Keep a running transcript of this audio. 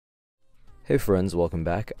Hey friends, welcome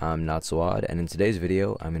back. I'm Not So Odd, and in today's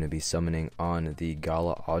video, I'm going to be summoning on the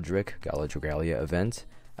Gala Audric, Gala event.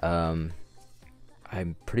 I've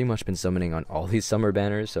pretty much been summoning on all these summer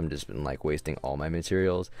banners, so I'm just been like wasting all my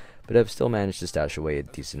materials, but I've still managed to stash away a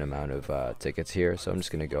decent amount of tickets here, so I'm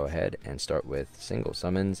just going to go ahead and start with single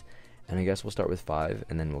summons, and I guess we'll start with 5,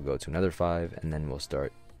 and then we'll go to another 5, and then we'll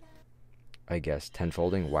start, I guess,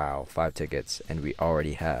 10-folding. Wow, 5 tickets, and we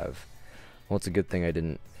already have. Well, it's a good thing I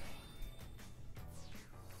didn't.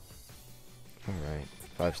 Alright,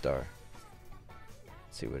 5-star.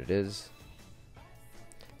 Let's see what it is.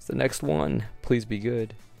 It's the next one. Please be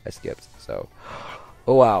good. I skipped, so.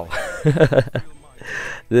 Oh, wow.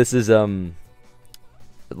 This is, let me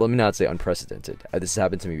not say unprecedented. This has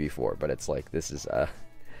happened to me before, but it's like, this is,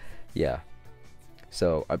 yeah.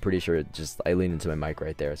 So, I'm pretty sure I leaned into my mic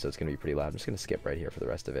right there, so it's going to be pretty loud. I'm just going to skip right here for the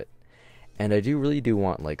rest of it. And I really do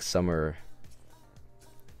want, like, Summer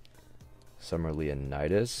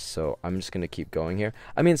Leonidas, so I'm just going to keep going here.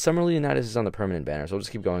 I mean, Summer Leonidas is on the permanent banner, so I'll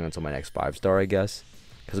just keep going until my next 5-star, I guess.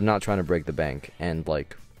 Because I'm not trying to break the bank and,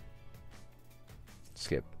 like,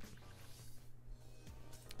 skip.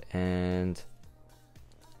 And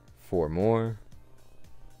 4 more.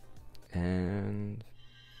 And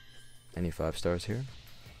any 5 stars here?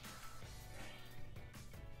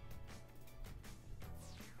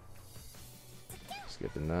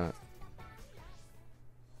 Skipping that.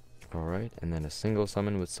 Alright, and then a single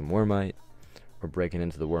summon with some Wormite. We're breaking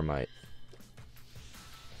into the Wormite.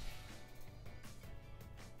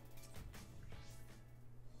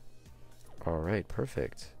 Alright,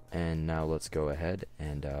 perfect. And now let's go ahead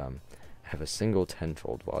and have a single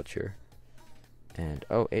 10-fold voucher. And,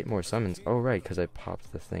 oh, 8 more summons. Oh, right, because I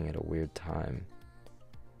popped the thing at a weird time.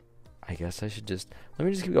 I guess I should let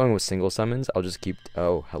me just keep going with single summons. I'll just keep,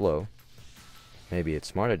 oh, hello. Maybe it's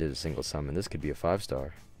smart I did a single summon. This could be a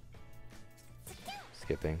 5-star.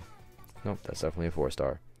 Skipping. Nope, that's definitely a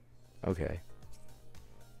 4-star. Okay.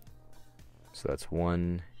 So that's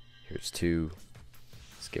 1. Here's 2.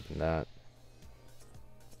 Skipping that.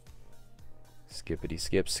 Skippity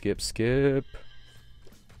skip, skip, skip.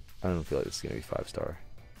 I don't feel like this is going to be 5-star.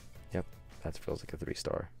 Yep, that feels like a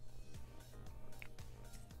 3-star.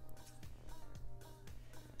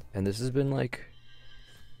 And this has been like,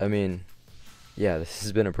 I mean, yeah, this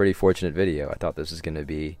has been a pretty fortunate video. I thought this was going to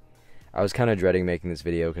be, I was kind of dreading making this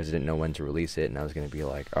video because I didn't know when to release it, and I was going to be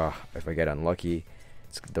like, oh, if I get unlucky,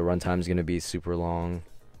 the runtime is going to be super long.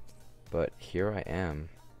 But here I am,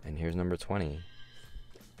 and here's number 20.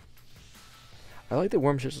 I like that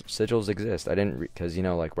worm sigils exist. I didn't, because, you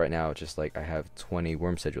know, like right now, it's just like I have 20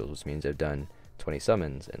 worm sigils, which means I've done 20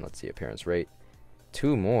 summons, and let's see, appearance rate.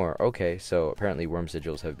 2 more. Okay, so apparently worm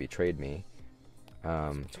sigils have betrayed me.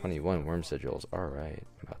 21 worm sigils. Alright,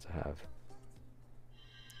 I'm about to have.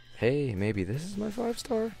 Hey, maybe this is my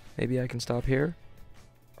 5-star? Maybe I can stop here?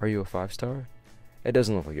 Are you a 5-star? It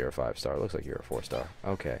doesn't look like you're a 5-star. It looks like you're a 4-star.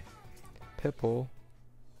 Okay. Pipple.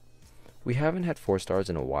 We haven't had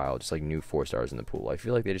 4-stars in a while, just like new 4-stars in the pool. I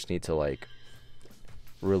feel like they just need to like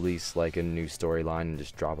release like a new storyline and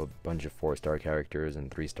just drop a bunch of 4-star characters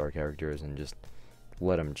and 3-star characters and just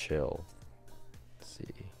let them chill. Let's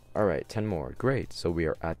see. Alright, 10 more. Great. So we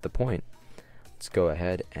are at the point. Let's go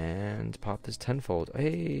ahead and pop this 10-fold.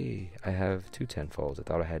 Hey, I have 2 10-folds. I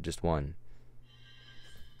thought I had just 1.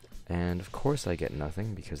 And of course I get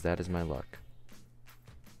nothing because that is my luck.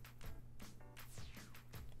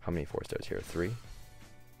 How many 4-stars here? 3.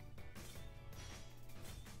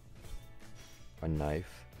 A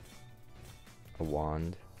knife. A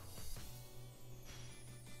wand.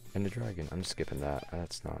 And a dragon. I'm skipping that.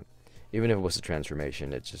 That's not. Even if it was a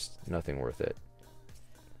transformation, it's just nothing worth it.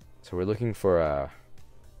 So we're looking for a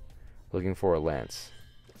lance,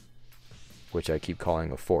 which I keep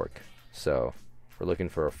calling a fork. So we're looking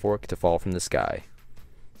for a fork to fall from the sky.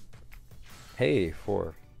 Hey,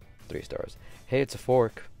 3 stars. Hey, it's a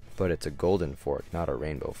fork, but it's a golden fork, not a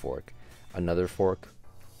rainbow fork. Another fork,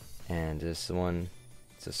 and this one,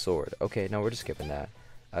 it's a sword. Okay, no, we're just skipping that.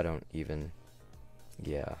 I don't even,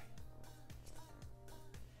 yeah.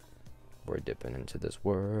 We're dipping into this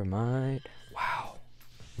Wormite. Wow.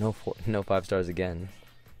 No 5-stars again.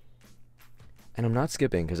 And I'm not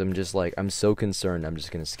skipping because I'm just like, I'm so concerned I'm just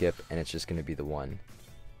going to skip and it's just going to be the 1.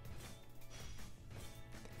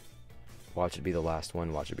 Watch it be the last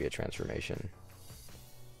one. Watch it be a transformation.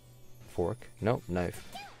 Fork? Nope,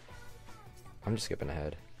 knife. I'm just skipping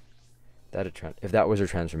ahead. If that was a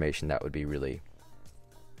transformation, that would be really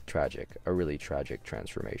tragic. A really tragic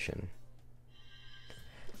transformation.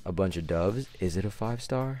 A bunch of doves. Is it a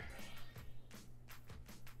 5-star?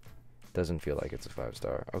 Doesn't feel like it's a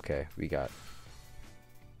 5-star. Okay, we got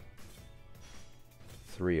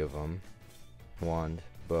 3 of them. Wand,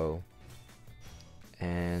 bow,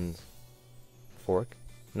 and fork.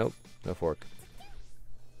 Nope, no fork.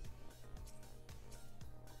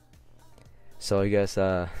 So I guess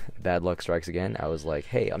bad luck strikes again. I was like,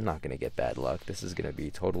 hey, I'm not gonna get bad luck. This is gonna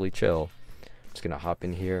be totally chill. I'm just gonna hop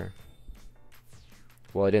in here.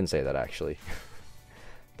 Well, I didn't say that actually.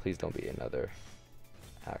 Please don't be another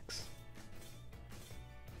axe.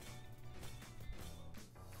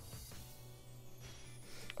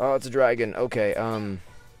 Oh, it's a dragon. Okay, I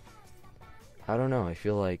don't know. I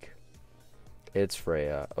feel like it's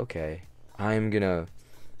Freya. Okay. I'm gonna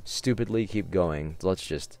stupidly keep going. Let's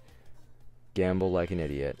just gamble like an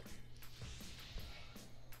idiot.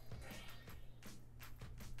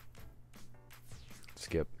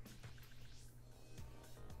 Skip.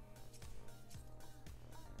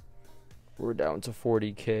 We're down to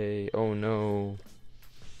 40k. Oh no.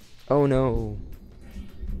 Oh no.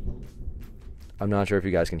 I'm not sure if you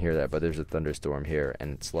guys can hear that, but there's a thunderstorm here,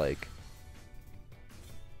 and it's like,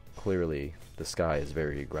 clearly the sky is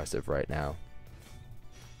very aggressive right now.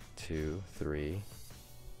 2, 3.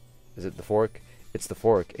 Is it the fork? It's the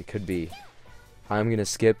fork. It could be. I'm gonna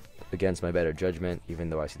skip against my better judgment, even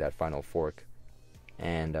though I see that final fork.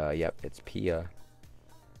 And yep, it's Pia.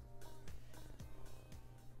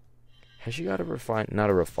 Has she got a refine? Not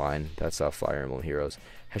a refine. That's Fire Emblem Heroes.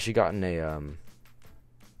 Has she gotten a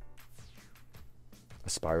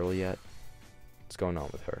spiral yet? What's going on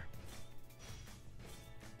with her?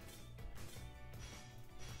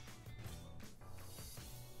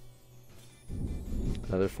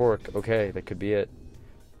 Another fork. Okay, that could be it.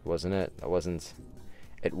 Wasn't it? That wasn't.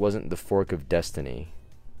 It wasn't the fork of destiny.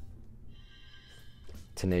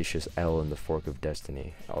 Tenacious L in the fork of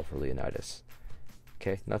destiny. Alpha Leonidas.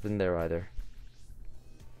 Okay, nothing there either.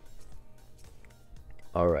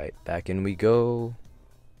 Alright, back in we go.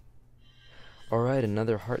 Alright,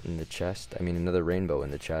 another heart in the chest. I mean, another rainbow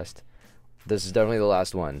in the chest. This is definitely the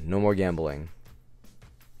last one. No more gambling.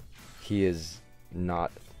 He is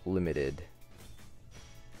not limited.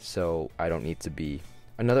 So, I don't need to be...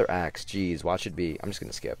 Another axe. Jeez, watch it be. I'm just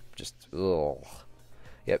gonna skip. Just, ugh.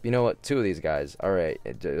 Yep, you know what? 2 of these guys. Alright.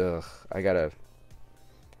 I gotta...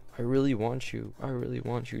 I really want you. I really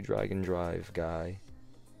want you, Dragon Drive guy.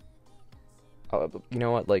 You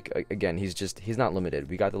know what? Like, again, he's not limited.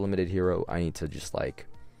 We got the limited hero. I need to just, like,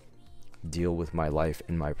 deal with my life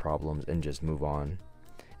and my problems and just move on.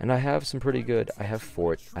 And I have some pretty good... I have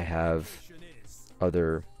Fort. I have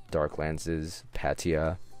other Dark Lances.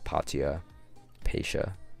 Patia, Patia,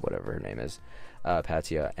 whatever her name is.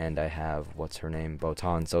 Patia, and I have, what's her name?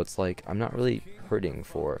 Botan. So it's like, I'm not really hurting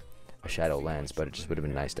for a Shadow Lance, but it just would have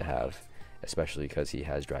been nice to have. Especially because he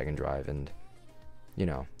has Dragon Drive, and, you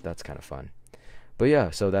know, that's kind of fun. But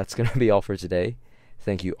yeah, so that's going to be all for today.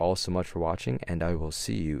 Thank you all so much for watching, and I will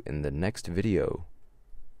see you in the next video.